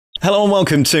Hello and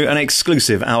welcome to an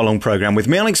exclusive hour-long programme with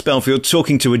me, Alex Belfield,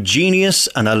 talking to a genius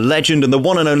and a legend and the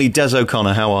one and only Des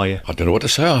O'Connor. How are you? I don't know what to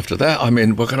say after that. I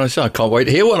mean, what can I say? I can't wait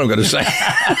to hear what I'm going to say.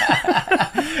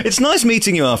 It's nice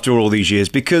meeting you after all these years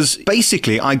because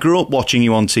basically I grew up watching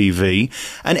you on TV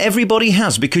and everybody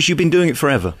has because you've been doing it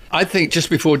forever. I think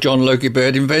just before John Logie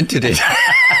Baird invented it.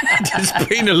 It's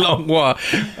been a long while.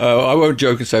 I won't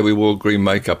joke and say we wore green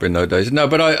makeup in those days. No,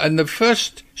 and the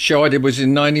first show I did was in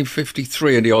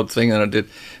 1953, and The Odd Thing, and I did a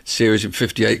series in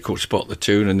 58 called Spot the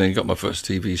Tune, and then got my first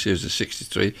TV series in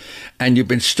 63. And you've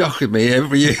been stuck with me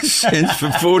every year since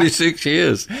for 46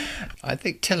 years. I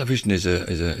think television is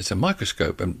a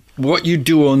microscope, and what you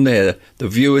do on there, the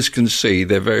viewers can see.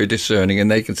 They're very discerning,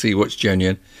 and they can see what's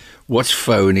genuine, what's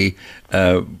phony.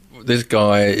 This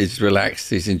guy is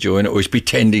relaxed, he's enjoying it, or he's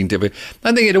pretending to be.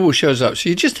 I think it all shows up, so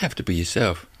you just have to be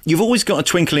yourself. You've always got a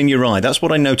twinkle in your eye. That's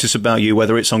what I notice about you,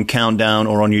 whether it's on Countdown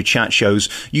or on your chat shows.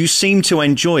 You seem to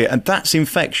enjoy it, and that's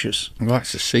infectious. Well,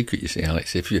 that's the secret, you see,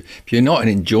 Alex. If you're not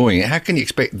enjoying it, how can you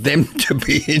expect them to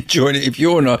be enjoying it if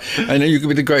you're not? I know you could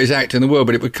be the greatest actor in the world,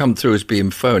 but it would come through as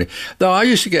being phony. Though I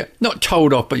used to get, not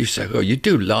told off, but you say, oh, you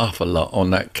do laugh a lot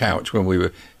on that couch when we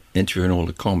were interviewing all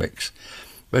the comics.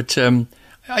 But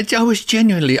I was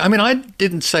genuinely, I mean, I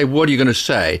didn't say, what are you going to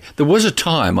say? There was a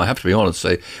time, I have to be honest,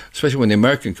 say, especially when the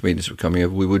American comedians were coming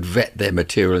over, we would vet their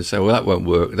material and say, well, that won't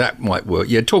work, that might work.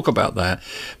 Yeah, talk about that.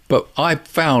 But I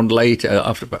found later,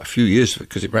 after about a few years,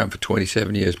 because it ran for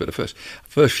 27 years, but the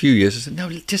first few years, I said, no,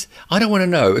 I don't want to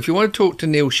know. If you want to talk to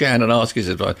Neil Shan and ask his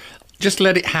advice, just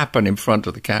let it happen in front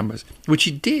of the cameras, which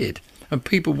he did. And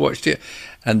people watched it.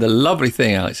 And the lovely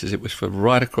thing, Alex, is it was for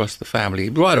right across the family,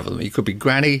 right over them. It could be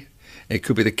Granny, it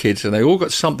could be the kids, and they all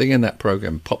got something in that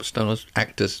programme. Pop stars,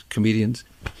 actors, comedians.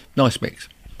 Nice mix.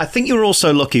 I think you're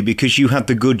also lucky because you had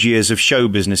the good years of show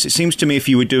business. It seems to me if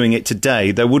you were doing it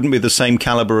today, there wouldn't be the same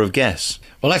calibre of guests.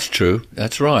 Well, that's true.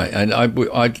 That's right. And I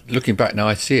looking back now,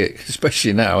 I see it,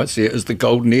 especially now, I see it as the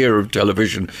golden era of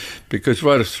television, because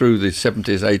right through the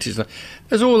 70s, 80s,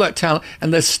 there's all that talent,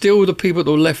 and there's still the people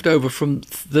that were left over from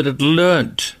that had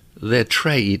learnt their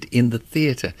trade in the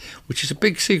theatre, which is a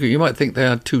big secret. You might think they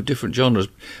are two different genres,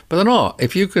 but they're not.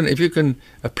 If you can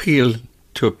appeal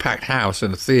to a packed house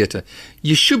and a theatre,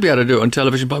 you should be able to do it on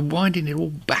television by winding it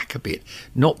all back a bit,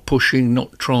 not pushing,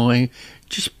 not trying,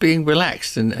 just being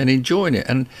relaxed and enjoying it.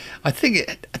 And I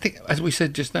think, as we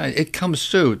said just now, it comes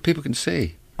through. People can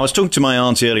see. I was talking to my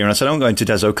auntie earlier and I said, I'm going to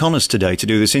Des O'Connor's today to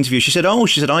do this interview. She said,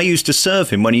 I used to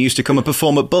serve him when he used to come and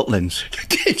perform at Butlins.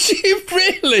 Did you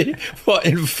really? What,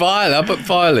 in Filey, up at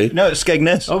Filey? No, at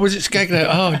Skegness. Oh, was it Skegness?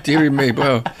 Oh, dearie me.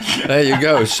 Well, there you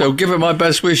go. So give her my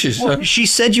best wishes. Well, she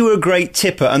said you were a great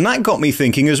tipper, and that got me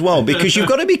thinking as well, because you've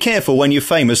got to be careful when you're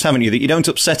famous, haven't you, that you don't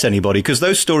upset anybody, because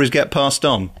those stories get passed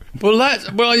on. Well,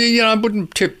 I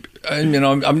wouldn't tip. And,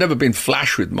 I've never been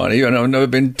flash with money, and I've never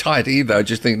been tight either. I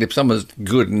just think if someone's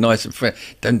good and nice and fair,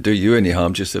 don't do you any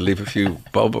harm just to leave a few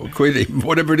bob or quid,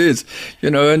 whatever it is,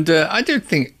 And I do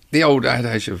think the old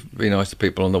adage of be nice to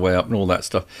people on the way up and all that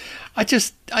stuff,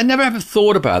 I never ever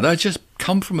thought about that. I just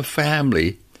come from a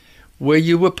family where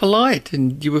you were polite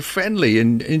and you were friendly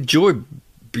and enjoyed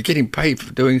getting paid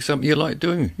for doing something you like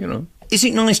doing, Is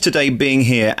it nice today being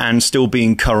here and still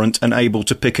being current and able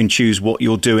to pick and choose what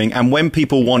you're doing, and when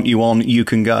people want you on, you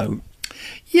can go?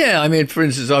 Yeah, I mean, for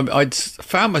instance, I'd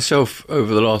found myself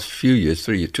over the last few years,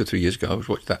 2 or 3 years ago, I was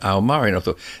watching that Al Murray, and I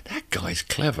thought, that guy's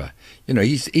clever.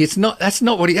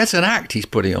 That's an act he's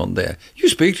putting on there. You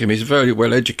speak to him, he's a very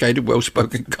well-educated,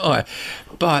 well-spoken guy,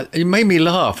 but he made me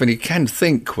laugh, and he can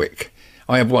think quick.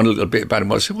 I have one little bit about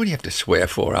him. I said, what do you have to swear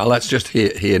for, Al? That's just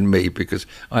he and me, because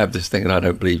I have this thing and I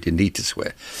don't believe you need to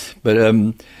swear. But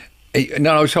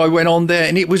so I went on there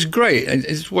and it was great. And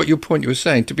it's what you were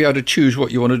saying, to be able to choose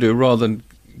what you want to do rather than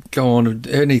go on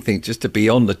anything just to be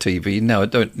on the TV. No, I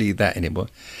don't need that anymore.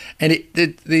 And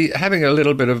having a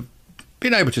little bit of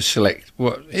being able to select,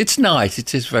 it's nice.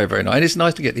 It is very, very nice. And it's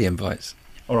nice to get the invites.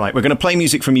 All right, we're going to play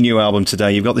music from your new album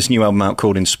today. You've got this new album out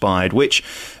called Inspired, which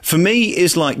for me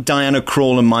is like Diana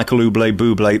Krall and Michael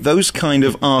Bublé, those kind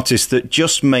of artists that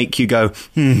just make you go,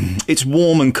 it's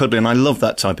warm and cuddly, and I love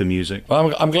that type of music.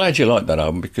 Well, I'm glad you like that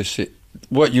album, because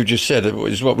what you just said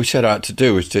is what we set out to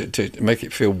do, is to make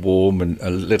it feel warm and a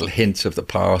little hints of the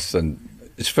past, and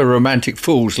it's for romantic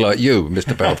fools like you,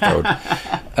 Mr. Belfield.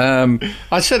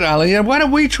 I said, Alan, why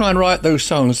don't we try and write those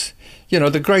songs,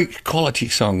 the great quality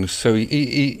songs. So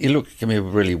he looked at me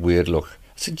with a really weird look.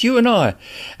 I said, you and I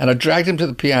dragged him to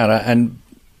the piano and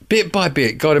bit by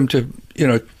bit got him to,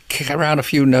 kick around a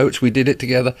few notes. We did it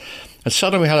together. And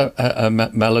suddenly we had a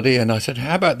melody, and I said,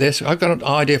 how about this? I've got an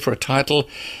idea for a title.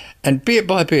 And bit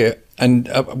by bit, And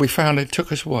we found it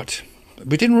took us,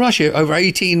 we didn't rush it, over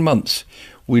 18 months.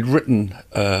 We'd written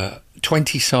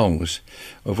 20 songs,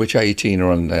 of which 18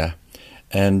 are on there.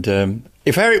 And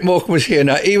if Eric Morecambe was here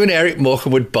now, even Eric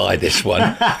Morecambe would buy this one.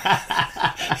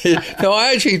 No,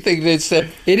 I actually think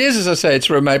it is, as I say, it's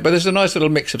romantic, but there's a nice little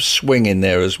mix of swing in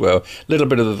there as well. A little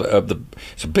bit of the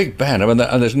it's a big band, and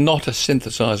there's not a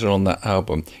synthesizer on that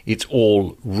album. It's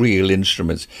all real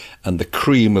instruments and the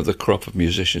cream of the crop of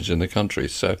musicians in the country.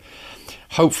 So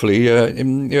hopefully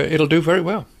it'll do very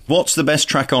well. What's the best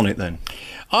track on it then?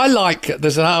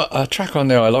 There's a track on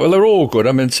there I like. Well, they're all good.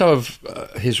 I mean, some of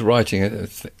his writing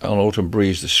on Autumn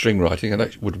Breeze, the string writing, and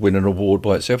that would win an award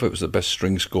by itself. It was the best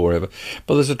string score ever.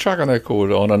 But there's a track on there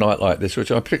called On a Night Like This,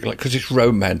 which I particularly like because it's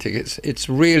romantic. It's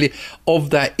really of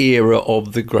that era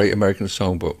of the Great American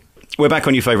Songbook. We're back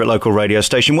on your favourite local radio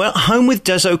station. We're home with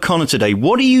Des O'Connor today.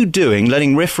 What are you doing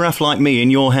letting riff-raff like me in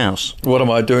your house? What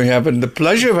am I doing having the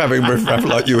pleasure of having riff-raff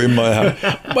like you in my house?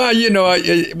 Well,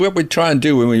 what we try and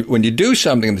do when you do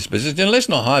something in this business, let's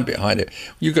not hide behind it.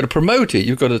 You've got to promote it.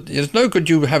 It's no good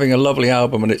you having a lovely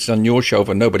album and it's on your shelf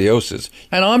and nobody else's.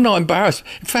 And I'm not embarrassed.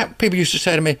 In fact, people used to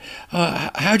say to me,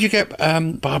 how'd you get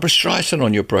Barbara Streisand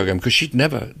on your programme? Because she'd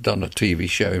never done a TV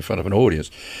show in front of an audience.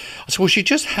 I said, well, she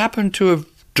just happened to have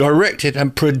directed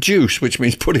and produced, which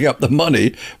means putting up the money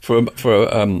for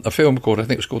a film called, I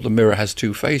think it was called The Mirror Has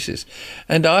Two Faces.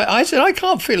 And I said, I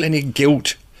can't feel any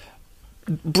guilt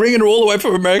bringing her all the way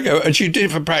from America, and she did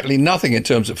it for practically nothing in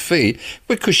terms of fee,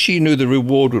 because she knew the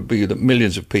reward would be that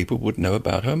millions of people would know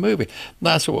about her movie.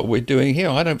 That's what we're doing here.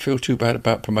 I don't feel too bad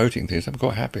about promoting things. I'm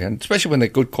quite happy, and especially when they're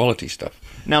good quality stuff.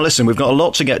 Now listen, we've got a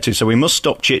lot to get to, so we must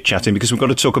stop chit-chatting because we've got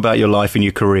to talk about your life and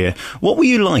your career. What were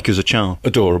you like as a child?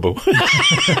 Adorable.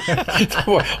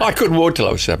 I couldn't walk till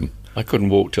I was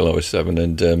 7.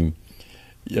 And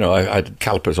I had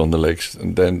calipers on the legs,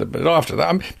 but after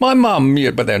that, my mum,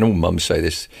 but then all mums say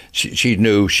this, she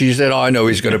knew, she said, I know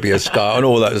he's going to be a star and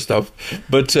all that stuff,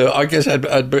 but I guess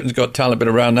had Britain's Got Talent been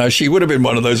around now, she would have been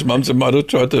one of those mums and might have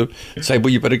tried to say,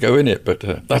 well, you better go in it, but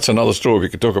that's another story, we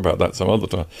could talk about that some other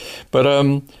time. But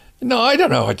no, I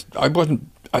don't know, I wasn't,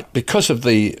 because of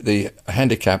the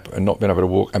handicap and not being able to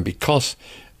walk, and because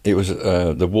it was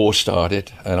the war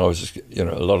started, and I was, a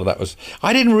lot of that was.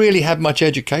 I didn't really have much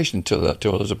education until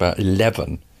I was about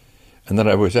 11, and then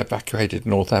I was evacuated to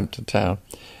Northampton town,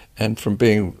 and from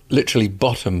being literally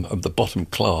bottom of the bottom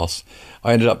class,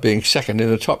 I ended up being second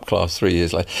in the top class 3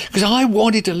 years later because I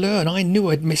wanted to learn. I knew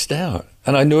I'd missed out.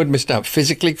 And I knew I'd missed out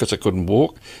physically because I couldn't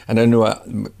walk. And I knew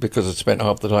because I'd spent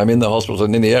half the time in the hospitals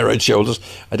and in the air raid shelters,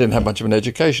 I didn't have much of an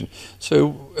education.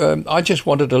 So I just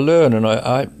wanted to learn. And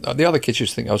the other kids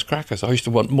used to think I was crackers. I used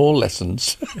to want more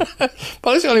lessons. But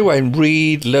that's the only way.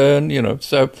 Read, learn,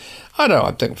 So I don't know,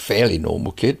 I think fairly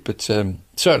normal kid, but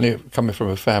certainly coming from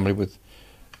a family with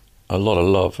a lot of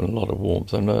love and a lot of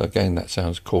warmth. I know, again, that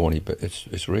sounds corny, but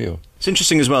it's real. It's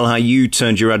interesting as well how you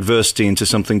turned your adversity into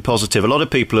something positive. A lot of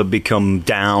people have become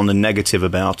down and negative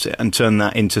about it and turned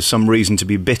that into some reason to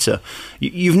be bitter.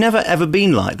 You've never ever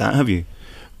been like that, have you?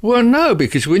 Well, no,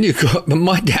 because when you got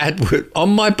my dad,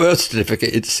 on my birth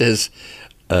certificate, it says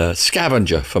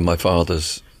scavenger for my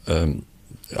father's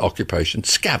occupation,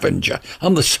 scavenger.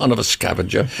 I'm the son of a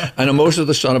scavenger, and I'm also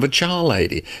the son of a child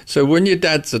lady. So when your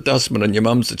dad's a dustman and your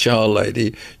mum's a child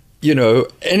lady,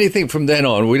 anything from then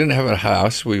on, we didn't have a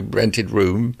house, we rented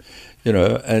room,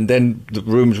 and then the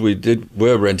rooms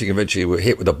were renting eventually were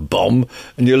hit with a bomb,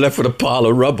 and you're left with a pile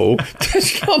of rubble.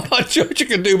 There's not much you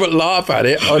can do but laugh at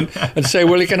it and say,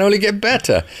 well, it can only get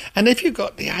better. And if you've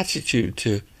got the attitude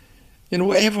to,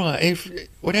 whatever I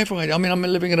mean, I'm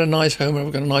living in a nice home and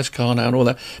I've got a nice car now and all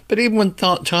that. But even when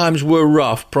times were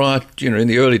rough prior, in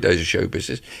the early days of show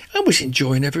business, I was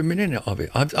enjoying every minute of it.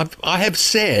 I have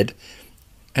said,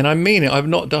 and I mean it, I've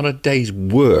not done a day's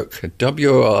work,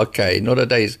 W-O-R-K, not a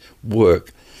day's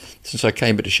work, since I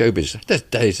came into show business. There's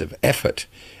days of effort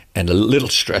and a little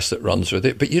stress that runs with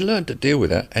it, but you learn to deal with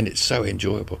that, and it's so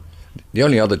enjoyable. The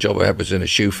only other job I had was in a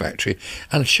shoe factory,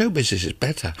 and show business is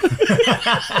better.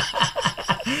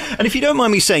 And if you don't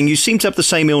mind me saying, you seem to have the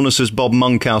same illness as Bob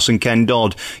Monkhouse and Ken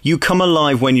Dodd. You come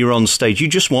alive when you're on stage. You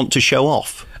just want to show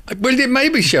off. Well, it may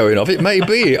be showing off. It may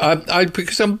be.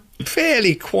 Because I'm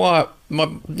fairly quiet.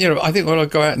 I think when I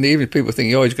go out in the evening, people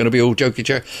think, oh, he's going to be all jokey.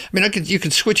 I mean, you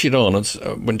can switch it on. And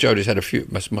when Jodie's had a few,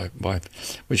 my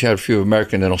wife, when she had a few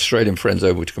American and Australian friends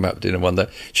over to come out for dinner one day,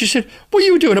 she said, well,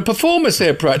 you were doing a performance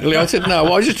there practically. I said, no,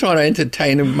 I was just trying to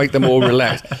entertain and make them all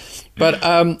relax. But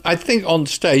I think on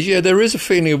stage, there is a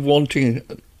feeling of wanting,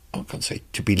 I can't say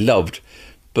to be loved,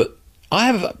 but I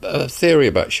have a theory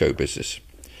about show business.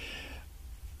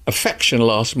 affection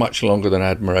lasts much longer than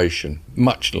admiration,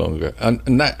 much longer.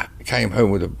 And that came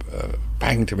home with a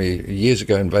bang to me years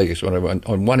ago in Vegas when I went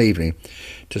on one evening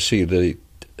to see the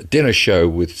dinner show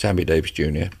with Sammy Davis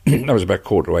Jr. That was about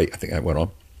 7:45, I think that went on.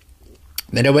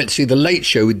 Then I went to see the Late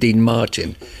Show with Dean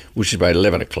Martin, which is about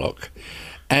 11 o'clock.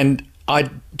 And I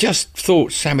just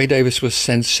thought Sammy Davis was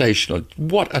sensational.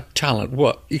 What a talent.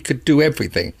 He could do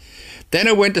everything. Then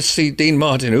I went to see Dean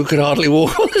Martin, who could hardly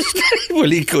walk on the stage. Well,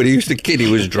 he could. He was the kid. He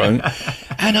was drunk.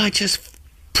 And I just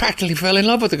practically fell in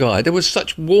love with the guy. There was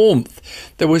such warmth.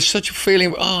 There was such a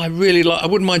feeling, I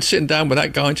wouldn't mind sitting down with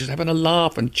that guy and just having a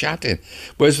laugh and chatting.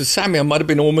 Whereas with Sammy, I might have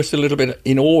been almost a little bit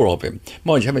in awe of him.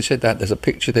 Mind you, having said that, there's a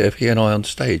picture there of he and I on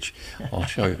stage. I'll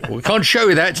show you. Well, we can't show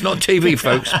you that. It's not TV,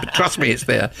 folks, but trust me, it's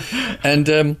there.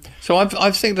 And so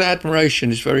I think that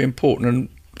admiration is very important. And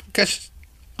I guess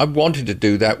I wanted to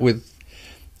do that with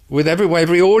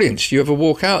every audience you ever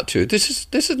walk out to. This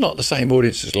is not the same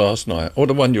audience as last night or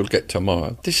the one you'll get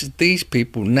tomorrow. This is these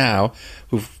people now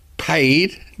who've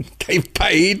paid,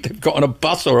 they've got on a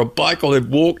bus or a bike or they've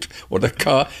walked or the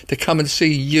car to come and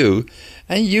see you,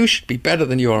 and you should be better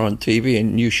than you are on TV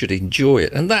and you should enjoy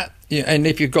it. And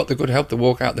if you've got the good health to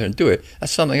walk out there and do it,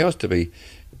 that's something else to be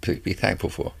thankful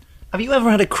for. Have you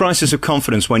ever had a crisis of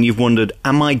confidence when you've wondered,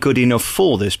 am I good enough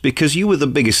for this? Because you were the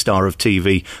biggest star of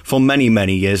TV for many,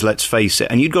 many years, let's face it,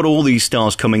 and you'd got all these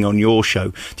stars coming on your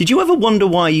show. Did you ever wonder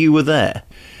why you were there?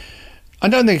 I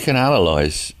don't think you can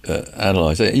analyse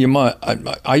it. You might.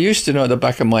 I used to know at the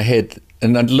back of my head,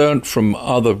 and I'd learnt from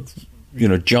other,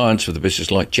 giants of the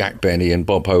business like Jack Benny and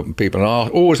Bob Hope and people, and I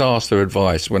always asked their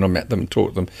advice when I met them and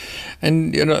talked to them.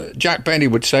 And, Jack Benny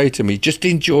would say to me, just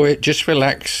enjoy it, just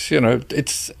relax,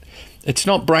 It's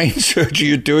not brain surgery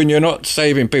you're doing. You're not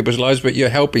saving people's lives, but you're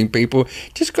helping people.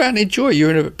 Just go out and enjoy. You're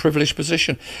in a privileged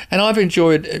position. And I've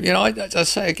enjoyed, as I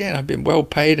say again, I've been well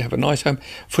paid, have a nice home,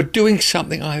 for doing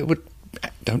something I would,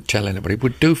 don't tell anybody,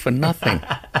 would do for nothing.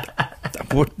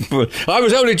 I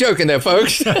was only joking there,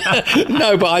 folks.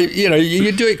 No, but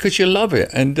you do it because you love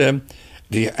it. And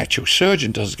the actual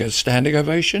surgeon doesn't get a standing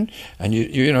ovation. And,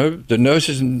 the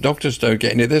nurses and doctors don't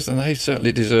get any of this, and they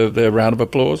certainly deserve their round of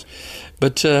applause.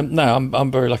 But no,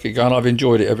 I'm very lucky guy, and I've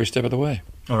enjoyed it every step of the way.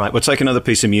 All right, we'll take another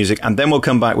piece of music, and then we'll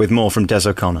come back with more from Des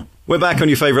O'Connor. We're back on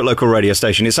your favourite local radio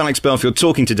station. It's Alex Belfield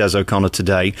talking to Des O'Connor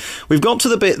today. We've got to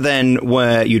the bit then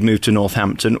where you'd moved to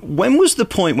Northampton. When was the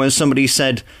point where somebody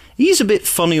said, he's a bit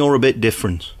funny or a bit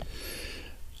different?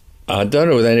 I don't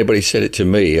know whether anybody said it to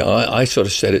me. I sort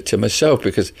of said it to myself,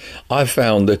 because I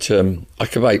found that I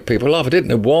could make people laugh. I didn't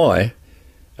know why.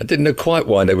 I didn't know quite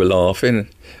why they were laughing.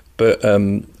 But I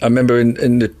remember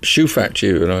in the shoe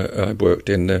factory when I worked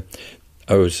in,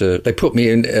 they put me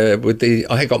in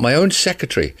I had got my own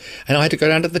secretary, and I had to go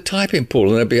down to the typing pool,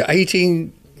 and there'd be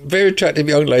 18 very attractive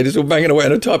young ladies all banging away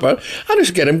on a typewriter. I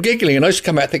just get them giggling, and I just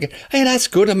come out thinking, hey, that's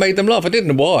good. I made them laugh. I didn't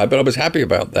know why, but I was happy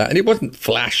about that. And it wasn't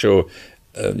flash or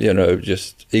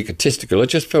just egotistical. I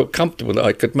just felt comfortable that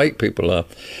I could make people laugh.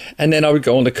 And then I would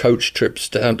go on the coach trips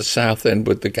down to Southend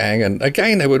with the gang, and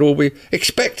again they would all be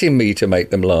expecting me to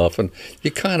make them laugh, and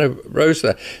you kind of rose to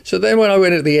that. So then when I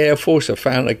went into the Air Force, I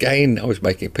found again I was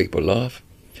making people laugh,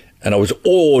 and I was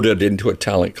ordered into a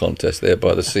talent contest there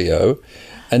by the CO.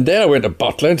 And then I went to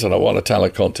Butlins and I won a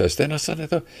talent contest. Then I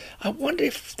thought, I wonder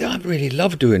if I really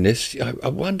love doing this.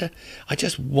 I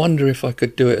just wonder if I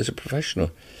could do it as a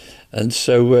professional. And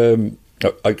so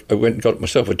I went and got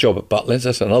myself a job at Butlins.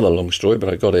 That's another long story, but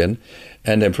I got in.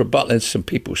 And then from Butlins, some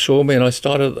people saw me, and I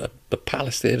started at the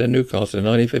Palace Theatre in Newcastle in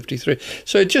 1953.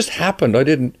 So it just happened.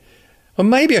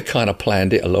 Maybe I kind of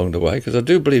planned it along the way, because I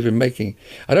do believe in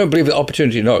I don't believe that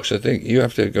opportunity knocks. I think you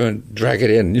have to go and drag it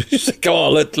in. You just say, come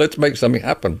on, let's make something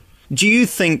happen. Do you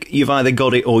think you've either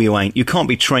got it or you ain't? You can't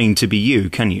be trained to be you,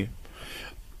 can you?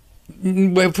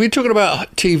 Well, if we're talking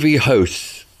about TV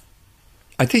hosts,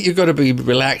 I think you've got to be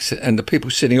relaxed, and the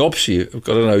people sitting opposite you have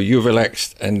got to know you're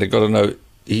relaxed, and they've got to know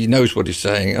he knows what he's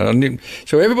saying.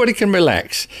 So everybody can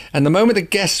relax. And the moment the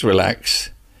guest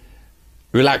relaxes,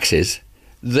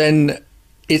 then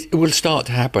it will start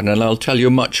to happen, and I'll tell you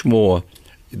much more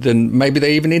than maybe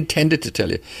they even intended to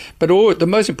tell you. But the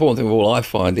most important thing of all, I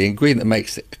find, the ingredient that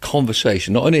makes a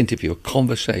conversation, not an interview, a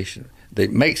conversation,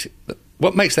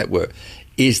 what makes that work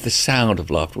is the sound of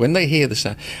laughter. When they hear the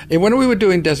sound. And when we were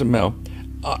doing Des and Mel,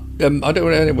 I don't know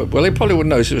anyone, well, they probably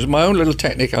wouldn't know, so it was my own little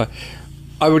technique.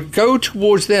 I would go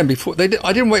towards them before I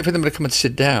didn't wait for them to come and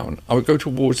sit down. I would go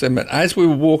towards them, and as we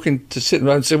were walking to sit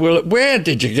around, and say, well, where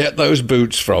did you get those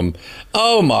boots from?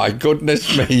 Oh my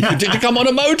goodness me. Did you come on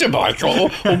a motorbike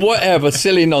or whatever,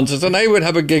 silly nonsense? And they would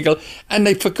have a giggle, and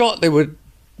they forgot they were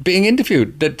being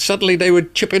interviewed, that suddenly they were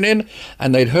chipping in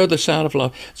and they'd heard the sound of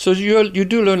life. So you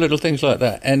do learn little things like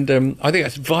that, and I think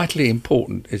that's vitally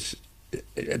important.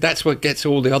 That's what gets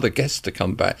all the other guests to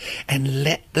come back, and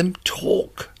let them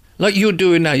talk like you're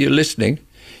doing now. You're listening,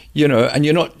 and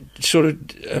you're not sort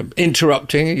of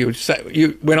interrupting.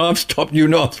 When I've stopped,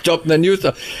 I've stopped, and then you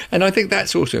stop. And I think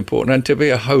that's also important. And to be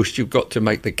a host, you've got to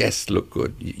make the guests look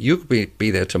good. You could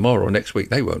be there tomorrow or next week.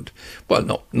 They won't.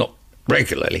 Well, not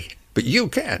regularly, but you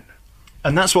can.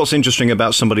 And that's what's interesting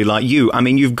about somebody like you. I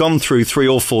mean, you've gone through 3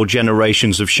 or 4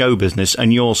 generations of show business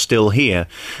and you're still here.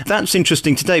 That's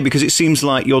interesting today because it seems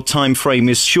like your time frame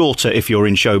is shorter if you're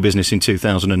in show business in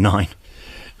 2009.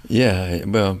 Yeah,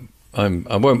 well, I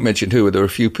won't mention who. There were a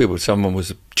few people. Someone was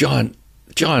a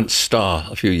giant star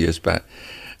a few years back.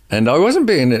 And I wasn't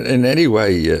being in any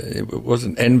way, it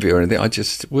wasn't envy or anything. I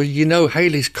just,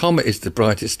 Halley's Comet is the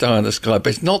brightest star in the sky, but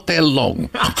it's not there long.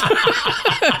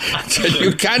 So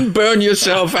you can burn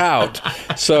yourself out.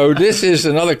 So this is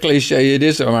another cliche. It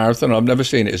is a marathon. I've never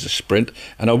seen it as a sprint.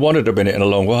 And I wanted to be in it in a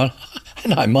long while.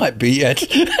 And I might be yet.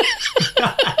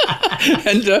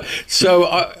 And so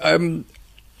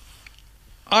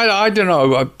I don't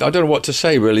know. I don't know what to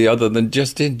say, really, other than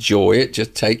just enjoy it.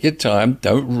 Just take your time.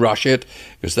 Don't rush it,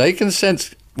 because they can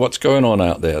sense what's going on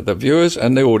out there. The viewers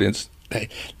and the audience, I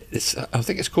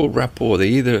think it's called rapport. They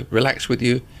either relax with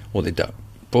you or they don't.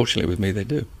 Fortunately, with me, they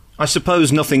do. I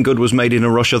suppose nothing good was made in a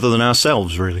rush other than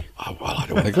ourselves, really. Oh, well, I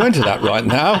don't want to go into that right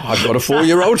now. I've got a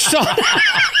 4-year-old son.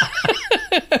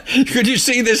 Could you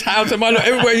see this house?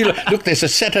 Everywhere you look, there's a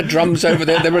set of drums over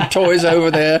there. There are toys over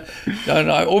there.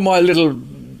 And all my little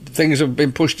things have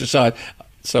been pushed aside.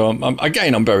 So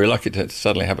I'm very lucky to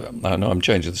suddenly have I know I'm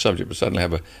changing the subject, but suddenly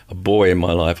have a boy in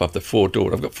my life after 4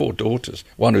 daughters. I've got 4 daughters,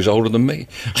 one who's older than me.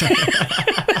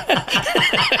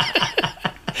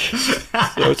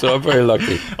 So I'm very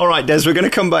lucky. All right, Des, we're going to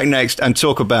come back next and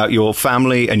talk about your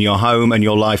family and your home and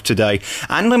your life today.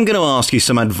 And I'm going to ask you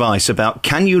some advice about,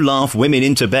 can you laugh women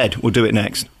into bed? We'll do it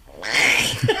next.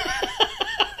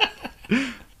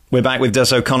 We're back with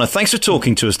Des O'Connor. Thanks for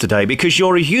talking to us today, because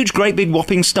you're a huge, great, big,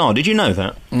 whopping star. Did you know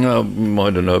that? No, I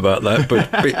don't know about that,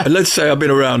 but let's say I've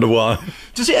been around a while.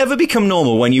 Does it ever become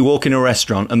normal when you walk in a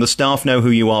restaurant and the staff know who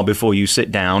you are before you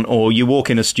sit down, or you walk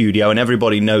in a studio and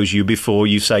everybody knows you before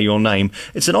you say your name?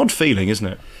 It's an odd feeling, isn't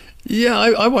it? Yeah,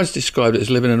 I once described it as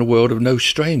living in a world of no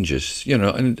strangers,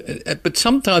 but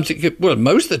sometimes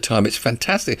most of the time it's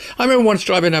fantastic. I remember once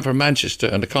driving out from Manchester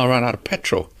and the car ran out of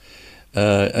petrol,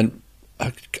 and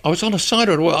I was on a side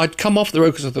road. I'd come off the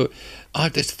road because I thought,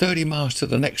 there's 30 miles to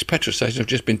the next petrol station. I've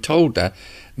just been told that.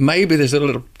 Maybe there's a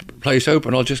little place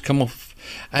open. I'll just come off.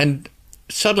 And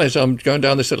suddenly, as I'm going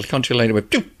down this little country lane, it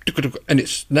went, and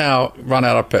it's now run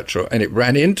out of petrol. And it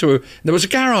ran into there was a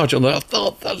garage on there. I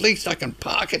thought, at least I can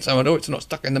park it somewhere. No, it's not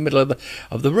stuck in the middle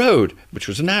of the road, which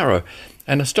was narrow.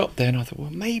 And I stopped there and I thought,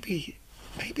 well, maybe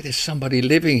there's somebody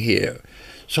living here.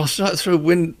 So I started to throw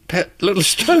little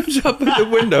stones up at the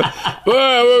window.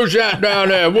 Well, who's that down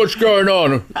there? What's going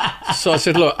on? So I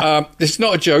said, look, it's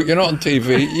not a joke. You're not on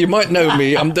TV. You might know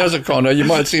me. I'm Des O'Connor. You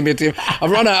might see me on TV.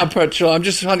 I've run out of petrol. I'm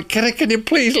just trying to, can you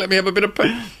please let me have a bit of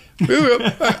petrol?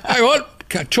 Hang on.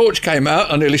 Torch came out.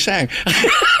 I nearly sang.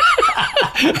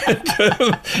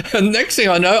 And next thing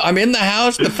I know, I'm in the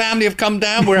house. The family have come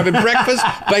down. We're having breakfast,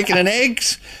 bacon and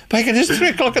eggs. Bacon is 3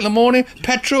 o'clock in the morning.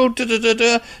 Petrol,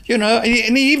 And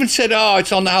he even said, "Oh,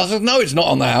 it's on the house." I said, "No, it's not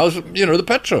on the house. The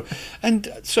petrol." And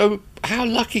so, how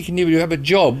lucky can you have a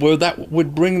job where that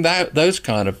would bring those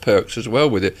kind of perks as well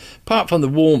with it, apart from the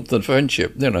warmth and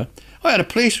friendship? I had a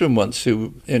policeman once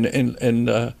who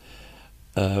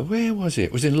where was it?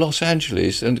 It was in Los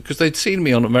Angeles, and because they'd seen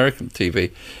me on American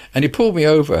TV, and he pulled me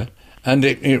over, and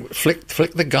it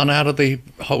flicked the gun out of the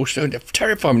holster. It's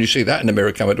terrifying when you see that in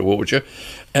America coming towards you,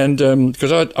 and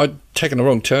because I'd taken the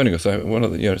wrong turning or something, one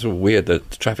of the it's all weird, the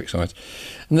traffic signs,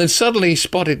 and then suddenly he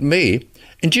spotted me.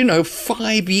 And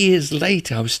 5 years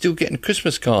later, I was still getting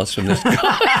Christmas cards from this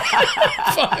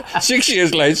guy. 6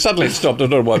 years later, suddenly it stopped. I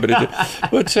don't know why, but it did.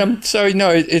 But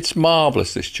it's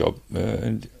marvellous, this job.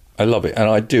 And I love it, and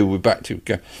I do. We're back to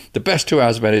the best 2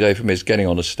 hours of any day for me is getting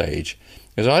on a stage,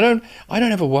 because I don't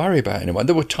ever worry about anyone.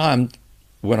 There were times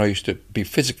when I used to be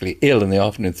physically ill in the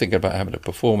afternoon, thinking about having to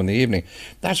perform in the evening.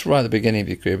 That's right at the beginning of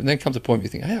your career. But then comes a point where you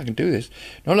think, hey, I can do this.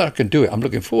 Not only I can do it, I'm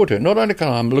looking forward to it. Not only can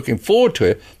I'm looking forward to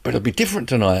it, but it'll be different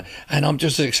tonight, and I'm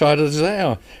just as excited as they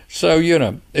are. So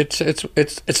it's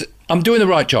I'm doing the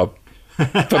right job.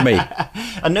 For me.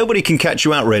 And nobody can catch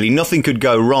you out, really. Nothing could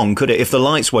go wrong, could it? If the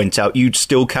lights went out, you'd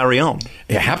still carry on.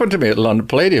 It happened to me at London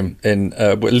Palladium.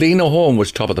 Lena Horne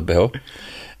was top of the bill.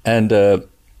 And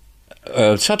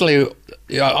suddenly,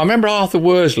 I remember Arthur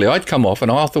Worsley. I'd come off, and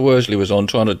Arthur Worsley was on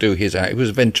trying to do his act. He was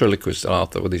a ventriloquist,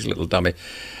 Arthur, with his little dummy.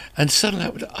 And suddenly,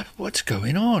 what's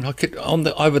going on? I could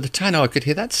over the tannoy, I could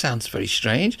hear that sounds very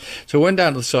strange. So I went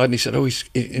down to the side, and he said, "Oh, he's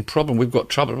in problem. We've got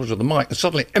trouble with the mic." And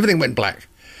suddenly, everything went black.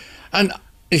 And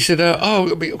he said,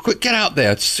 quick, get out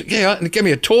there. Yeah, and give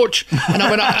me a torch. And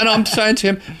I'm saying to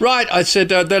him, right, I said,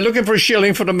 they're looking for a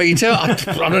shilling for the meter. I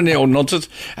don't know, nonsense.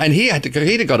 And he had to go,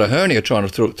 he'd have got a hernia trying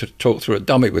to talk through a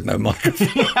dummy with no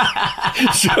microphone.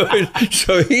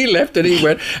 so he left and he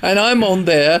went. And I'm on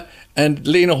there, and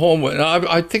Lena Horne went.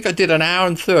 I think I did an hour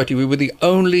and 30. We were the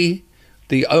only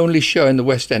show in the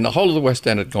West End. The whole of the West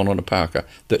End had gone on a power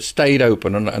that stayed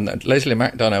open, and Leslie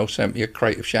McDonnell sent me a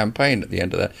crate of champagne at the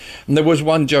end of that. And there was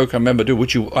one joke I remember doing,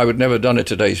 which I would never have done in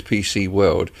today's PC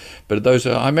world. But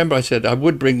I remember I said, I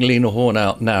would bring Lena Horne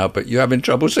out now, but you're having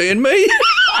trouble seeing me?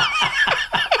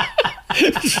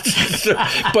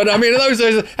 But I mean, those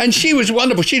days, and she was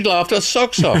wonderful. She'd laughed her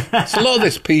socks off. So a lot of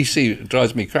this PC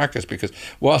drives me crackers, because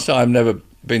whilst I've never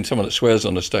been someone that swears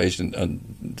on the stage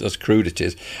and does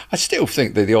crudities, I still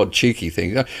think they're the odd cheeky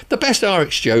thing. The best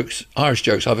Irish jokes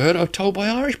I've heard are told by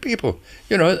Irish people.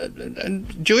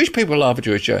 And Jewish people laugh at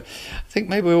Jewish jokes. I think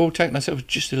maybe we're all taking ourselves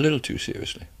just a little too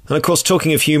seriously. And of course,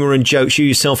 talking of humour and jokes, you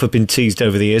yourself have been teased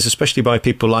over the years, especially by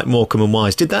people like Morecambe and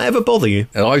Wise. Did that ever bother you?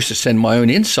 And I used to send my own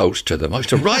insults to them. I used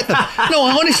to write them. No,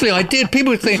 honestly, I did.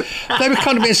 People would think, they would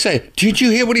come to me and say, "Did you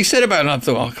hear what he said about it?" And I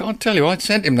thought, I can't tell you. I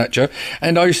sent him that joke.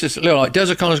 And I used to say, like,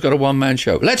 Des O'Connor's got a one-man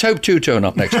show. Let's hope two turn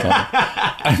up next time.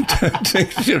 And,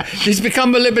 he's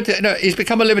become a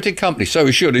limited company. So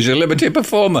he should. He's a limited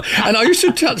performer. And I used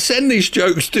to send these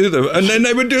jokes to them, and then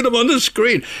they would do them on the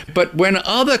screen. But when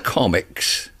other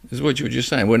comics, this is what you were just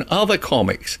saying, when other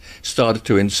comics started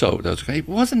to insult us, it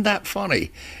wasn't that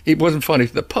funny. It wasn't funny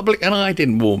to the public, and I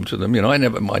didn't warm to them. I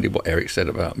never minded what Eric said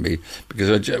about me,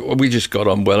 because we just got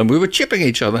on well, and we were chipping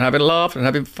each other and having laughs and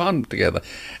having fun together.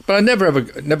 But I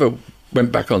never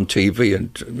went back on TV,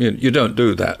 and you don't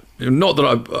do that. Not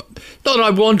that I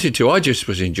wanted to. I just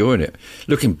was enjoying it.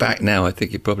 Looking back now, I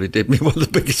think it probably did me one of the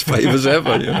biggest favours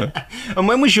ever. And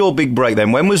when was your big break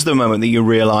then? When was the moment that you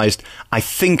realised, I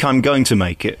think I'm going to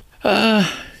make it?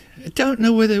 I don't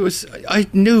know whether it was. I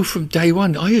knew from day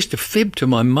one. I used to fib to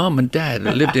my mum and dad.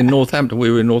 I lived in Northampton. We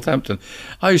were in Northampton.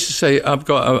 I used to say, I've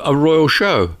got a royal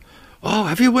show. Oh,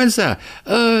 have you? When's that?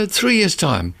 3 years'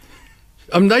 time.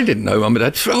 They didn't know, Mum and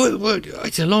Dad. Oh,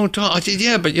 it's a long time. I said,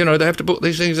 yeah, but, they have to book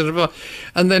these things.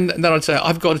 And then I'd say,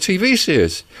 I've got a TV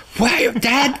series. Wait,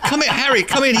 Dad, come in. Harry,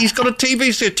 come in. He's got a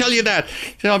TV series. Tell your dad.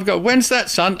 So I've got, when's that,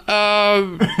 son?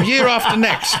 Year after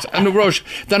next. And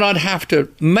then I'd have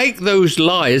to make those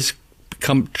lies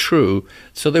come true.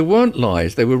 So they weren't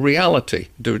lies. They were reality.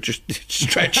 They were just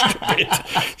stretched a bit.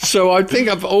 So I think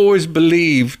I've always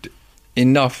believed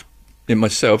enough in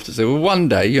myself to say, well, one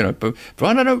day, but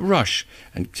I don't rush,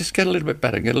 and just get a little bit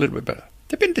better. There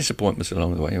have been disappointments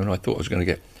along the way. I thought I was going to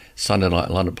get Sunday night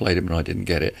at London Palladium, and I didn't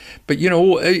get it. But,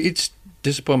 it's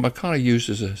disappointment I kind of used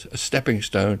as a stepping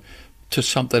stone to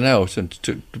something else, and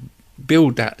to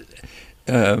build that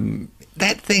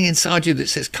thing inside you that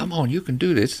says, come on, you can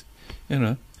do this,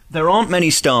 There aren't many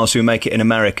stars who make it in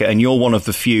America, and you're one of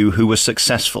the few who were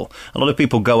successful. A lot of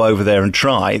people go over there and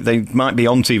try. They might be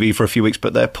on TV for a few weeks,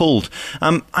 but they're pulled.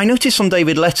 I noticed on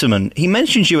David Letterman, he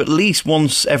mentions you at least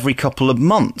once every couple of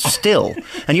months still,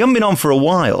 and you haven't been on for a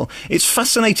while. It's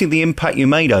fascinating the impact you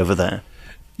made over there.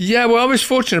 Yeah, well, I was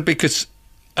fortunate because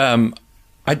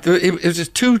it was a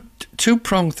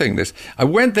two-pronged thing. I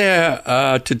went there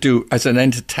to do as an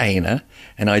entertainer,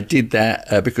 and I did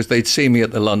that because they'd seen me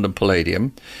at the London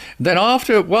Palladium. Then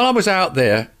while I was out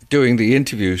there doing the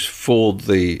interviews for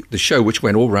the show, which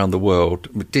went all around the world,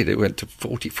 it went to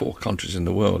 44 countries in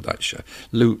the world, that show.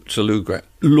 Lord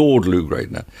Lou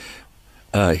Grade now.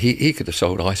 He could have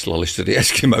sold ice lollies to the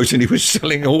Eskimos, and he was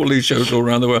selling all these shows all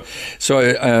around the world. So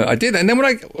I did that. And then when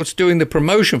I was doing the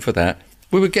promotion for that,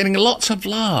 we were getting lots of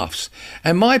laughs.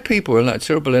 And my people, like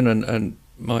Cyril Berlin and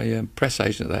my press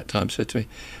agent at that time, said to me,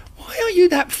 why are you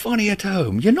that funny at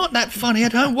home? You're not that funny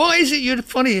at home. Why is it you're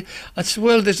funny? I said,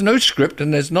 well, there's no script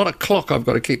and there's not a clock I've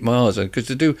got to keep my eyes on, because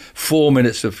to do 4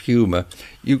 minutes of humour,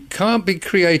 you can't be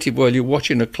creative while you're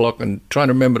watching a clock and trying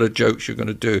to remember the jokes you're going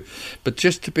to do. But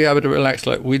just to be able to relax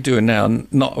like we're doing now,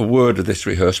 not a word of this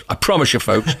rehearsed, I promise you,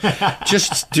 folks,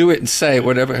 just do it and say it,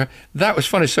 whatever. That was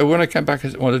funny. So when I came back, I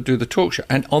wanted to do the talk show.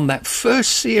 And on that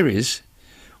first series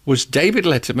was David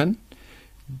Letterman,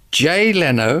 Jay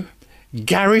Leno,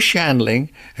 Gary Shandling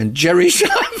and Jerry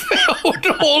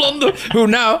Seinfeld, all on who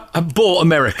now have bought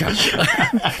America.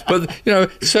 But,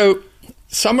 so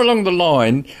somewhere along the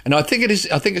line, and I think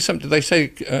it's something they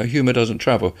say, humour doesn't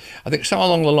travel. I think somewhere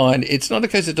along the line, it's not a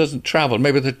case it doesn't travel.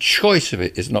 Maybe the choice of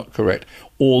it is not correct,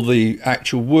 or the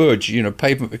actual words.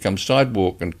 Pavement becomes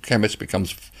sidewalk, and chemist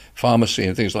becomes pharmacy,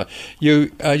 and things like. You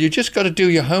just got to do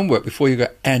your homework before you go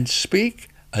and speak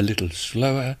a little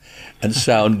slower and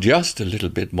sound just a little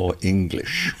bit more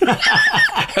English.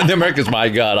 And the Americans, my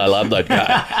God, I love that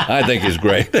guy. I think he's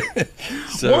great.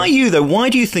 So, why you, though? Why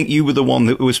do you think you were the one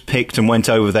that was picked and went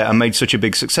over there and made such a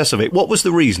big success of it? What was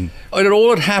the reason? It all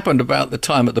had happened about the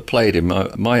time at the Palladium.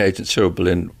 My agent, Cyril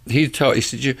Berlin, he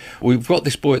said, we've got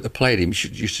this boy at the Palladium.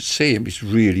 You should see him. He's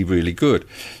really, really good.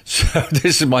 So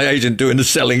this is my agent doing the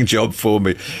selling job for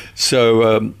me.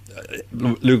 So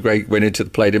Lou Gray went into the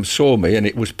Palladium, saw me, and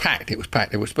it was packed. It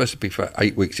was supposed to be for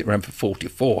 8 weeks. It ran for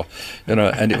 44,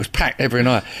 and it was packed every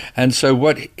night. And so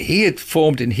what he had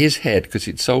formed in his head, because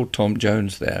he'd sold Tom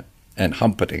Jones there and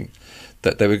Humperdinck,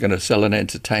 that they were going to sell an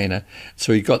entertainer.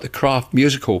 So he got the Kraft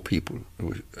Music Hall people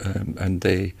and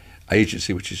the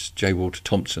agency, which is J. Walter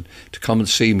Thompson, to come and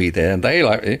see me there, and they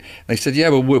liked it. They said, "Yeah,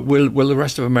 well, will the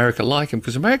rest of America like him?"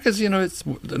 Because America's, it's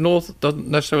the North doesn't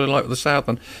necessarily like the South,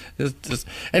 and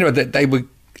anyway, they were.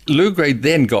 Lou Gray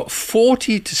then got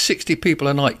 40 to 60 people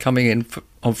a night coming in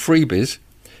on freebies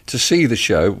to see the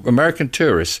show, American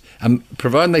tourists, and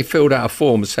providing they filled out a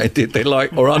form saying did they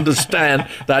like or understand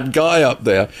that guy up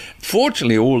there.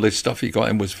 Fortunately, all this stuff he got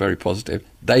in was very positive.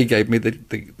 They gave me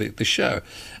the show.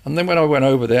 And then when I went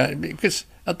over there, because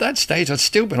at that stage I'd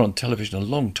still been on television a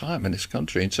long time in this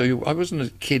country, and so I wasn't a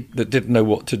kid that didn't know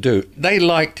what to do. They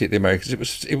liked it, the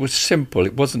Americans. It was simple.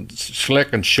 It wasn't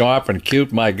slick and sharp and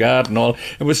cute, my God, and all.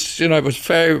 It was, it was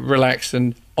very relaxed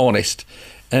and honest.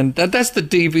 And that's the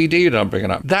DVD that I'm bringing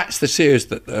up. That's the series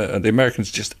that the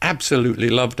Americans just absolutely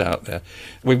loved out there.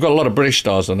 We've got a lot of British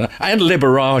stars on there. And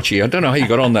Liberace. I don't know how you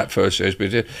got on that first series, but you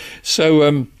did.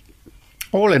 So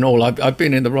all in all, I've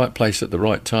been in the right place at the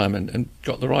right time and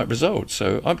got the right results.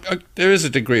 So there is a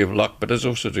degree of luck, but there's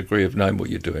also a degree of knowing what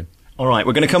you're doing. All right,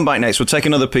 we're going to come back next. We'll take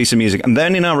another piece of music. And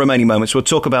then in our remaining moments, we'll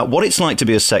talk about what it's like to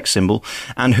be a sex symbol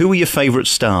and who are your favourite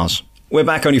stars. We're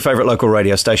back on your favourite local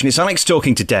radio station. It's Alex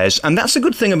talking to Des, and that's a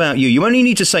good thing about you. You only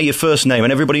need to say your first name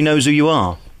and everybody knows who you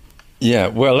are. Yeah,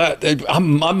 well,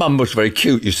 my mum was very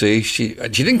cute, you see. She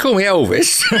didn't call me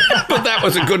Elvis, but that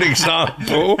was a good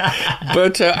example.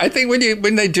 But I think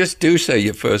when they just do say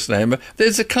your first name,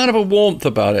 there's a kind of a warmth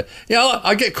about it.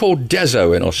 I get called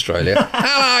Dezo in Australia.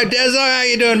 Hello, Dezo, how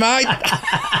you doing, mate?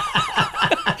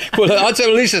 Well, I'd say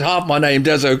at least it's half my name,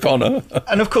 Des O'Connor.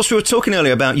 And of course, we were talking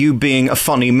earlier about you being a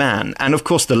funny man. And of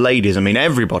course, the ladies,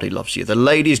 everybody loves you. The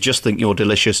ladies just think you're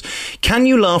delicious. Can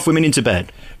you laugh women into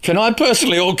bed? Can I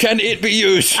personally, or can it be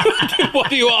used?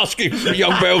 What are you asking,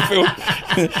 young Belfield?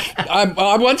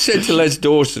 I once said to Les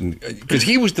Dawson, because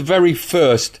he was the very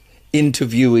first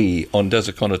interviewee on Des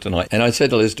O'Connor Tonight, and I said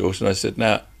to Les Dawson, I said,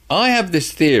 now, I have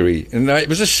this theory, and it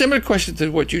was a similar question to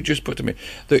what you just put to me,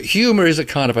 that humour is a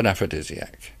kind of an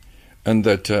aphrodisiac, and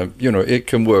that, it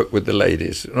can work with the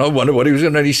ladies. And I wonder what he was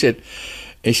going to do.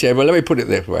 He said, well, let me put it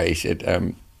this way. He said,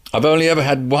 I've only ever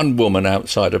had one woman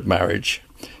outside of marriage.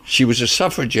 She was a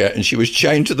suffragette, and she was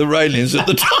chained to the railings at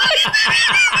the time.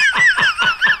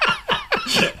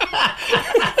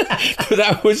 But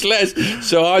that was less.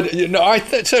 So I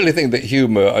certainly think that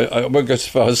humour, I won't go so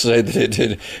far as to say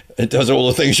that it does all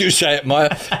the things you say it might,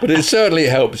 but it certainly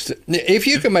helps. If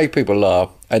you can make people laugh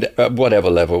at whatever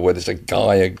level, whether it's a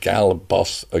guy, a gal, a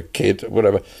boss, a kid,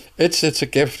 whatever, it's a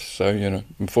gift. So,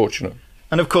 I'm fortunate.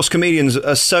 And of course, comedians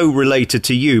are so related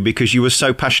to you because you were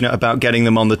so passionate about getting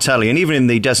them on the telly. And even in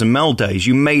the Des and Mel days,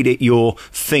 you made it your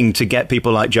thing to get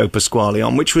people like Joe Pasquale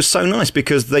on, which was so nice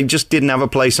because they just didn't have a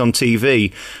place on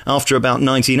TV after about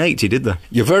 1980, did they?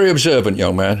 You're very observant,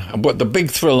 young man. And what the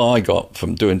big thrill I got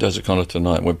from doing Des O'Connor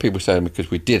Tonight, when people say, because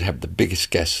we did have the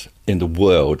biggest guests in the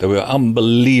world, there were an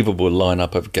unbelievable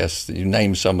lineup of guests. You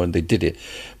name someone, they did it.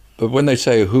 But when they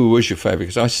say, who was your favourite?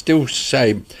 Because I still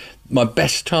say my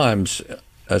best times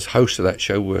as host of that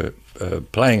show were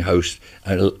playing host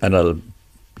and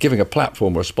giving a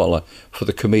platform or a spotlight for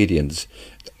the comedians.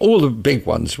 All the big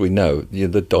ones we know,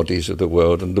 the Doddies of the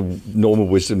world and the Normal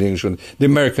Wisdom, the English ones, the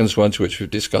Americans ones, which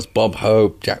we've discussed, Bob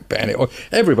Hope, Jack Bennett,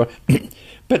 everybody.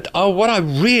 But what I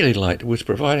really liked was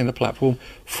providing the platform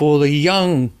for the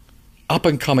young,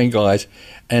 up-and-coming guys.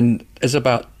 And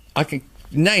I can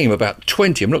name about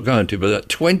 20, I'm not going to, but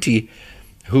 20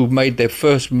 who made their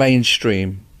first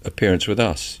mainstream appearance with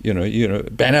us.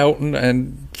 Ben Elton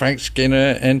and Frank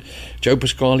Skinner and Joe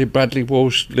Pasquale, Bradley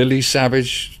Walsh, Lily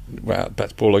Savage, well,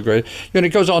 that's Paul O'Grady. And it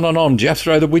goes on and on.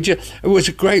 Jethro, it was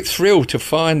a great thrill to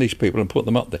find these people and put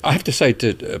them up there. I have to say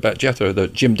about Jethro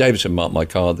that Jim Davidson marked my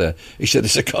card there. He said,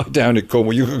 there's a guy down in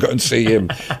Cornwall, you can go and see him.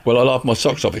 Well, I laughed my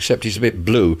socks off, except he's a bit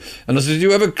blue. And I said, do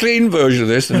you have a clean version of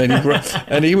this? And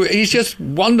then he's just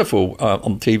wonderful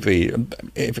on TV.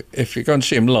 If you go and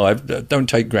see him live, don't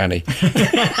take Granny.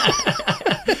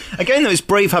 Again, though, it's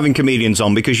brave having comedians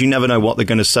on because you never know what they're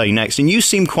going to say next. And you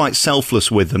seem quite selfless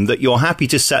with them, that you're happy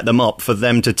to set them up for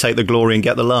them to take the glory and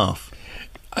get the laugh.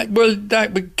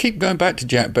 We keep going back to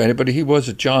Jack Bennett, but he was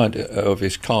a giant of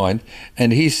his kind.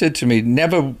 And he said to me,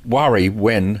 never worry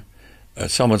when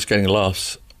someone's getting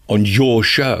laughs on your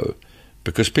show,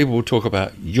 because people will talk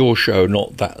about your show,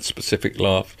 not that specific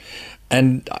laugh.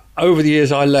 And over the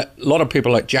years, I let a lot of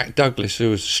people like Jack Douglas, who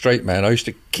was a straight man, I used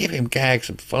to give him gags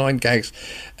and fine gags.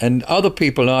 And other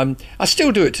people, I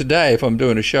still do it today. If I'm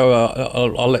doing a show,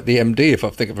 I'll let the MD, if I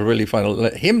think of a really fun, I'll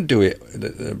let him do it.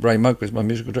 Ray Monk was my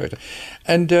musical director.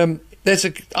 And I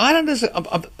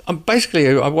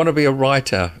want to be a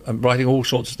writer. I'm writing all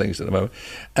sorts of things at the moment.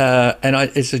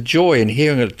 It's a joy in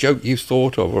hearing a joke you've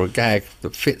thought of or a gag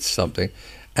that fits something.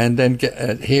 And then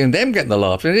hearing them getting the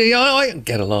laugh. And I can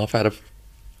get a laugh out of,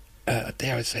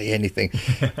 dare I say, anything.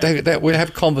 We'll have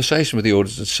a conversation with the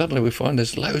audience, and suddenly we find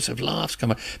there's loads of laughs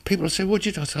coming. People will say, what'd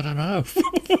you do? I said, I don't know.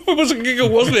 It was a giggle,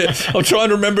 wasn't it? I'm trying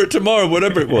to remember it tomorrow,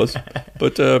 whatever it was.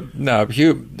 But no,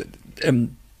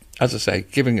 as I say,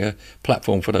 giving a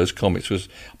platform for those comics was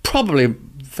probably the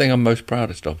thing I'm most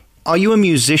proudest of. Are you a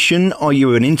musician? Are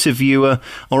you an interviewer?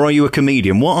 Or are you a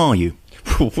comedian? What are you?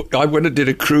 I went and did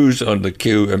a cruise on the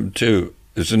QM2.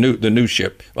 It's the new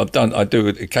ship. I do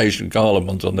occasional Garland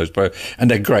ones on those programs,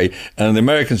 and they're great. And a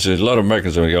lot of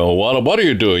Americans are go, what do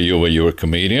you do? Are you a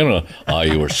comedian or are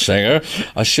you a singer?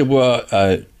 I said, well,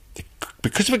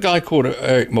 because of a guy called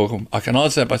Eric Morecambe, I can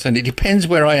answer that by saying it depends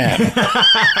where I am.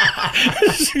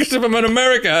 Because if I'm in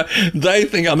America, they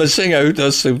think I'm a singer who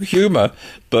does some humour.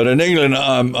 But in England,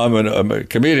 I'm a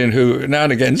comedian who now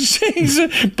and again sings.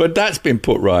 But that's been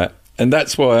put right. And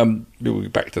that's why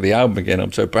back to the album again.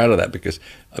 I'm so proud of that, because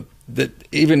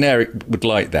even Eric would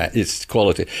like that. It's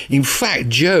quality. In fact,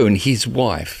 Joan, his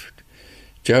wife,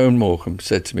 Joan Morecambe,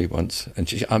 said to me once,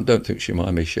 and I don't think she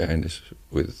mind me sharing this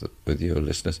with your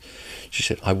listeners. She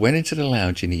said, I went into the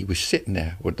lounge and he was sitting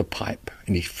there with the pipe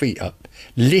and his feet up,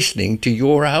 listening to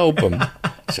your album.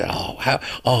 I said,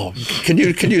 can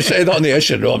you say that on the air?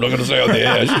 She said, no, I'm not going to say it on the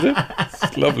air. She said,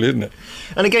 it's lovely, isn't it?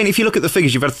 And again, if you look at the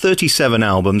figures, you've had 37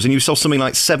 albums and you sold something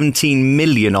like 17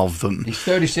 million of them. It's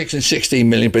 36 and 16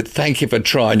 million, but thank you for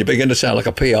trying. You're beginning to sound like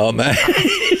a PR man.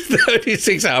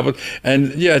 36 albums.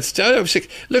 And yeah, it's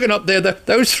looking up there,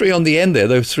 those three on the end there,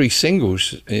 those three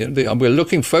singles. We're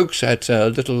looking, folks, at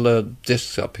little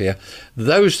discs up here.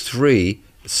 Those three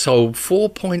sold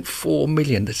 4.4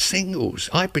 million, the singles.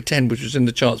 I Pretend, which was in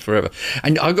the charts forever.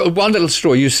 And I've got one little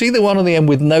story. You see the one on the end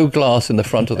with no glass in the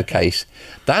front of the case?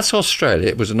 That's Australia.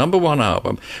 It was a #1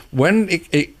 album. When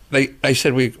they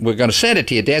said, we're going to send it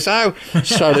to you, Deso.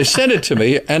 So they sent it to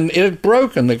me, and it had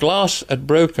broken. The glass had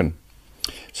broken.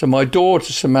 So my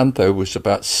daughter, Samantha, was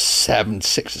about 6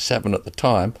 or 7 at the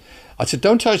time. I said,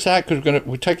 don't touch that, because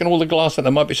we're taking all the glass out.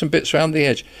 There might be some bits around the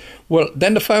edge. Well,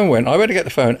 then the phone went. I went to get the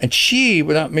phone, and she,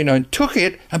 without me knowing, took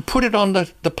it and put it on the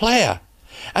player.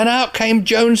 And out came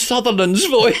Joan Sutherland's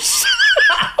voice.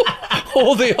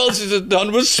 All the Aussies had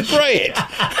done was spray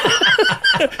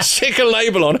it. Stick a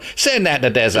label on it. Send that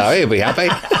to Deso, he'll be happy.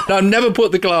 And I never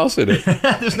put the glass in it.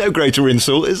 There's no greater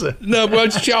insult, is there? No, well,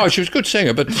 she was a good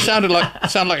singer, but sounded like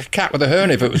a cat with a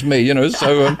hernia if it was me, you know.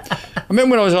 So I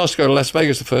remember when I was asked to go to Las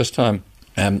Vegas the first time,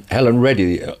 Helen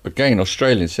Reddy, again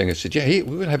Australian singer, said, yeah, we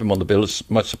will have him on the bill as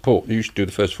much support. You should do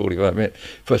the first 45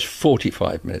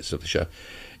 minutes of the show.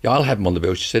 Yeah, I'll have him on the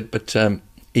bill. She said, but I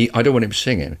don't want him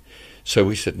singing. So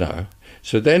we said no.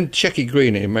 So then Shecky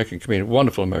Green, an American comedian,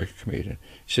 wonderful American comedian,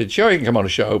 he said, sure, you can come on the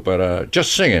show, but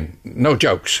just singing, no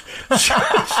jokes.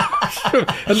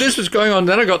 And this was going on.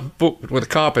 Then I got booked with the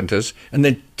Carpenters, and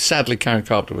then sadly Karen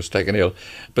Carpenter was taken ill.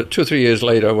 But 2 or 3 years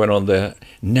later, I went on there,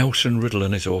 Nelson Riddle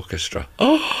and his orchestra.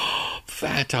 Oh,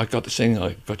 that I got to sing,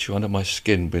 I got you under my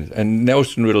skin. And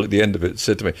Nelson Riddle at the end of it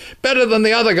said to me, better than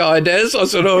the other guy, Des. I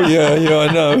said, oh, yeah,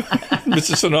 I know.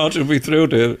 Mr. Sinatra would be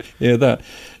thrilled to hear that.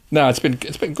 No, it's been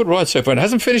a good ride so far. It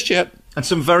hasn't finished yet. And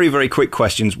some very, very quick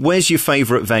questions. Where's your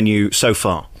favourite venue so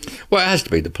far? Well, it has to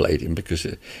be the Palladium, because,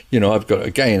 I've got,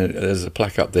 again, there's a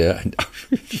plaque up there. And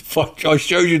I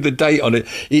showed you the date on it.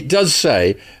 It does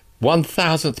say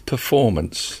 1,000th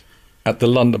performance at the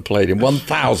London Palladium.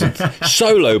 1,000th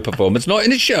solo performance, not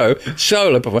in a show,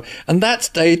 solo performance. And that's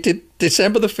dated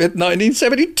December the 5th,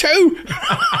 1972.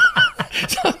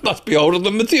 Must be older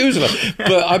than Methuselah.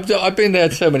 But I've been there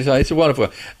so many times. It's a wonderful.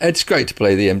 It's great to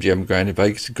play the MGM Grand in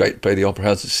Vegas. It's great to play the Opera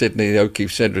House in Sydney, the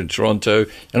O'Keeffe Centre in Toronto,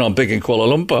 and I'm big in Kuala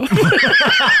Lumpur.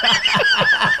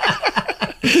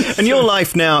 And your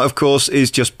life now, of course,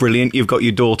 is just brilliant. You've got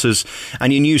your daughters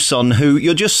and your new son, who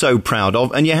you're just so proud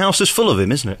of, and your house is full of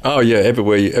him, isn't it? Oh yeah,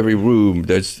 everywhere, every room.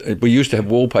 We used to have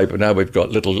wallpaper. Now we've got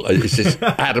little. It's this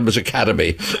Adams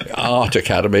Academy, Art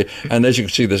Academy, and as you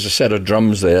can see, there's a set of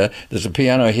drums there. There's a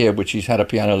piano here, which he's had a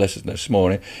piano lesson this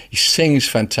morning. He sings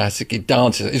fantastic. He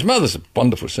dances. His mother's a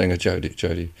wonderful singer,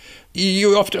 Jodie.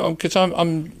 You often, because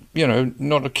I'm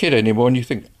not a kid anymore, and you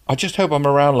think, I just hope I'm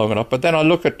around long enough. But then I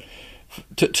look at.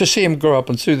 To see him grow up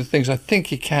and do the things I think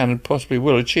he can and possibly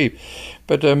will achieve.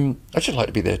 But I just like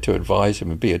to be there to advise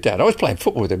him and be a dad. I was playing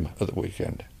football with him at the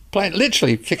weekend.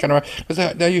 Literally kicking around.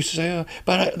 Because they used to say,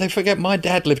 but they forget my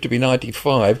dad lived to be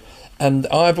 95 and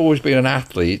I've always been an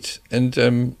athlete.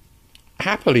 And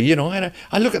happily, I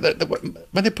look at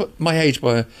when they put my age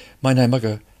by my name, I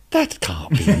go, that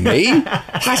can't be me.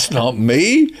 That's not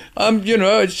me.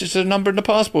 It's just a number in the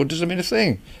passport. It doesn't mean a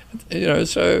thing.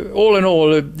 So all in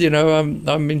all,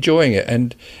 I'm enjoying it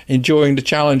and enjoying the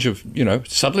challenge of,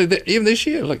 suddenly, even this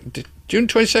year, like June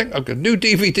 22nd, I've got a new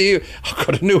DVD, I've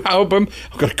got a new album,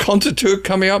 I've got a concert tour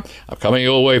coming up. I'm coming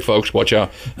your way, folks. Watch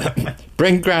out.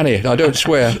 Bring Granny. I don't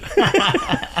swear.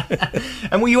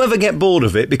 And will you ever get bored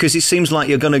of it? Because it seems like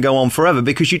you're going to go on forever,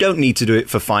 because you don't need to do it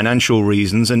for financial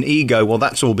reasons and ego. Well,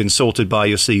 that's all been sorted by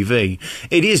your CV.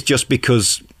 It is just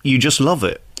because you just love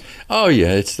it. Oh,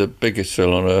 yeah, it's the biggest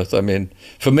thrill on earth. I mean,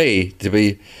 for me,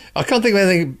 I can't think of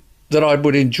anything that I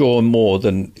would enjoy more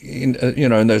than,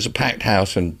 and there's a packed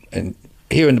house and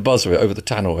hearing the buzz of it over the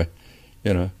tannoy,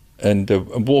 and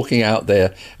walking out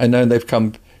there and knowing they've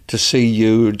come to see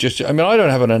you. I don't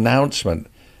have an announcement.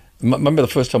 Remember the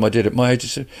first time I did it, my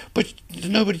agent said, but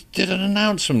nobody did an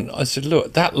announcement. I said,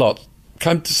 look, that lot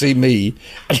come to see me,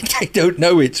 and if they don't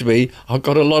know it's me, I've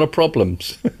got a lot of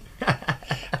problems.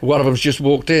 One of them's just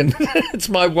walked in. It's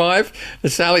my wife,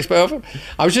 it's Alex Belford.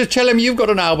 I was just telling him you've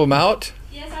got an album out.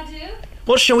 Yes, I do.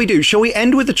 What shall we do? Shall we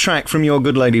end with a track from your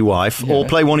good lady wife, or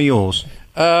play one of yours?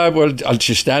 Well,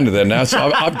 she's standing there now,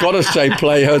 so I've got to say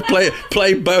play her.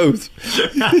 Play both.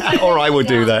 All right, we'll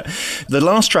do that. The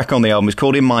last track on the album is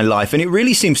called In My Life, and it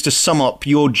really seems to sum up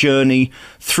your journey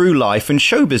through life and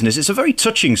show business. It's a very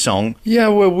touching song. Yeah,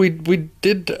 well, we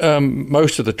did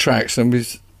most of the tracks, and we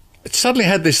suddenly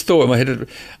had this thought in my head, and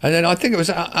then I think it was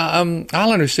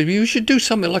Alan who said, you should do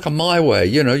something like a My Way,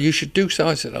 you should do so.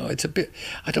 I said, it's a bit,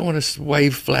 I don't want to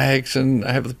wave flags and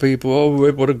have the people,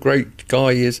 what a great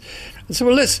guy he is. And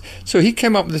so, so he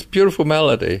came up with this beautiful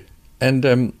melody, and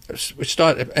we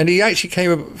started, and he actually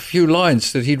came up with a few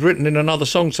lines that he'd written in another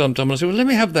song sometime. And I said, well, let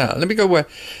me have that, let me go where,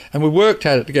 and we worked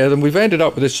at it together, and we've ended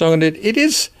up with this song, and it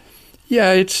is...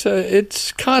 Yeah,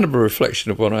 it's kind of a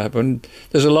reflection of what happened.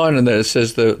 There's a line in there that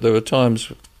says there were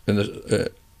times in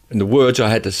the words I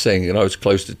had to sing, and I was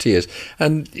close to tears.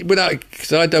 And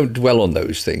because I don't dwell on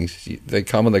those things, they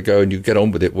come and they go, and you get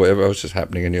on with it, whatever else is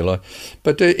happening in your life.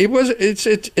 But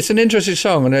it's an interesting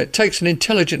song, and it takes an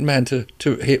intelligent man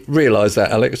to realise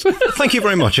that, Alex. Thank you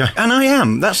very much. And I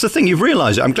am. That's the thing. You've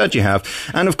realised it. I'm glad you have.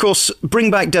 And of course,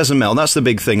 bring back Des and Mel. That's the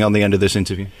big thing on the end of this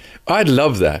interview. I'd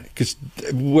love that because,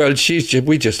 well,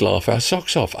 we just laugh our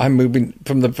socks off. I'm moving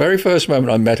from the very first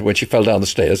moment I met her when she fell down the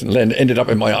stairs and ended up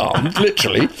in my arms,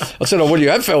 literally. I said, "Oh, well,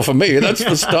 you have fell for me. That's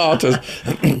for starters."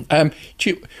 We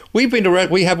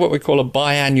have what we call a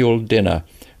biannual dinner.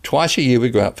 Twice a year we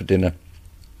go out for dinner.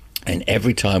 And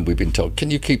every time we've been told,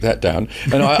 "Can you keep that down?"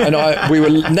 And we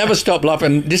will never stop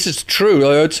laughing. This is true.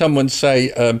 I heard someone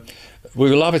say, we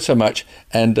were laughing so much,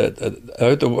 and I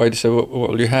heard the waiter say, what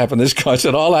will you have? And this guy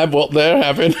said, I'll have what they're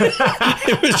having.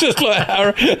 It was just like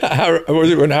Harry, was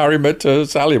it when Harry met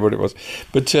Sally, what it was.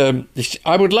 But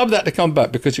I would love that to come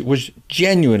back because it was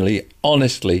genuinely,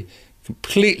 honestly,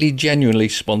 completely, genuinely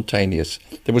spontaneous.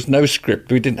 There was no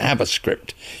script. We didn't have a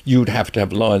script. You'd have to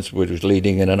have lines which was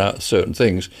leading in and out of certain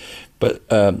things. But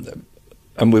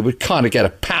and we would kind of get a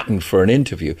pattern for an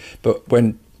interview. But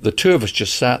when the two of us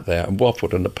just sat there and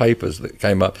waffled on the papers that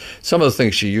came up. Some of the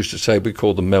things she used to say, we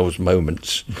call them Mel's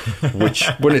moments, which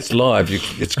when it's live,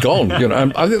 it's gone.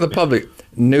 And I think the public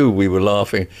knew we were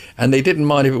laughing, and they didn't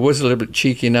mind if it was a little bit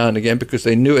cheeky now and again because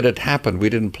they knew it had happened. We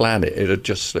didn't plan it. It had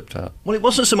just slipped out. Well, it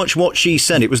wasn't so much what she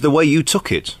said, it was the way you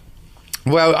took it.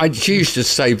 Well, she used to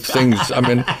say things, I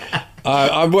mean,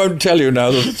 I won't tell you now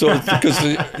because,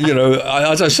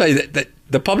 as I say, that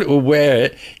the public will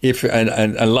wear it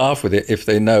and laugh with it if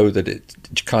they know that it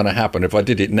kind of happened. If I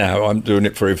did it now, I'm doing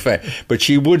it for effect. But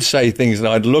she would say things, and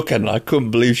I'd look at her, and I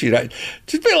couldn't believe she'd act.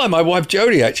 It's a bit like my wife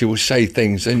Jodie actually will say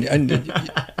things, and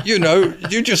you know,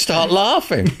 you just start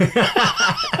laughing.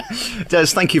 Des,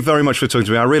 thank you very much for talking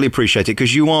to me. I really appreciate it,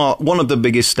 because you are one of the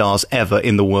biggest stars ever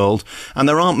in the world, and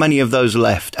there aren't many of those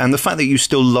left. And the fact that you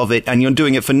still love it, and you're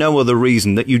doing it for no other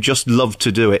reason, that you just love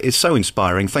to do it, is so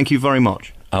inspiring. Thank you very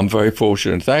much. I'm very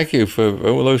fortunate. Thank you for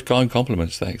all those kind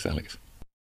compliments. Thanks, Alex.